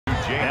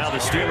Now the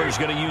Steelers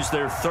going to use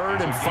their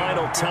third and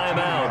final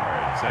timeout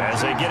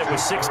as they get it with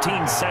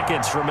 16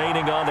 seconds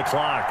remaining on the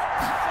clock.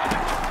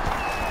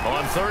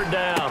 On third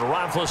down,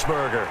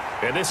 Roethlisberger.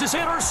 And this is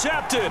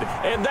intercepted,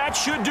 and that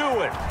should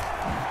do it.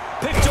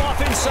 Picked off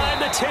inside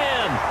the 10.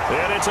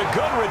 And it's a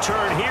good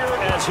return here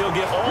as he'll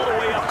get all the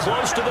way up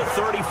close to the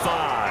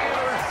 35.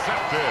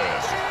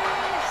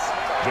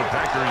 The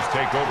Packers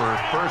take over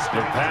first.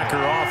 The Packer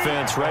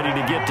offense ready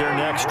to get their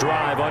next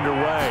drive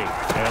underway.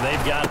 And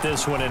they've got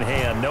this one in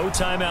hand. No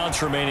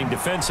timeouts remaining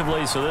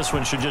defensively, so this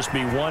one should just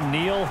be one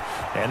kneel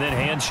and then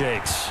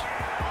handshakes.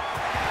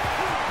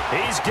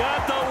 He's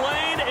got the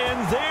lane,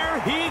 and there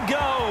he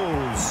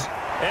goes.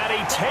 And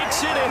he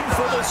takes it in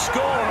for the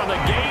score on the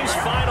game's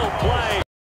final play.